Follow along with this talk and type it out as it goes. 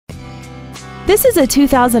This is a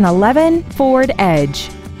 2011 Ford Edge.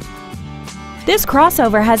 This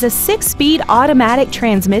crossover has a 6-speed automatic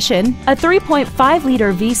transmission, a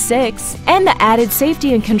 3.5-liter V6, and the added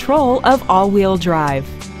safety and control of all-wheel drive.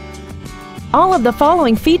 All of the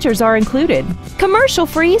following features are included: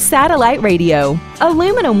 commercial-free satellite radio,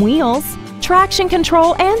 aluminum wheels, traction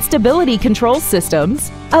control and stability control systems,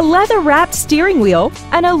 a leather-wrapped steering wheel,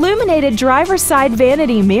 an illuminated driver's side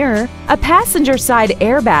vanity mirror, a passenger side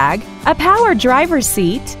airbag, a power driver's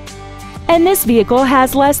seat, and this vehicle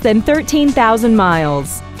has less than 13,000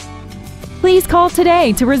 miles. Please call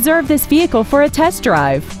today to reserve this vehicle for a test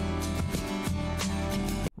drive.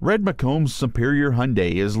 Red McCombs Superior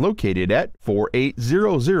Hyundai is located at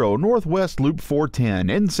 4800 Northwest Loop 410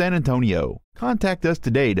 in San Antonio. Contact us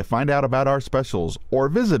today to find out about our specials or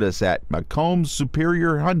visit us at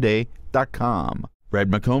McCombsSuperiorHyundai.com. Red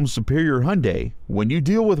McCombs Superior Hyundai. When you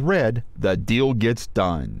deal with red, the deal gets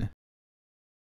done.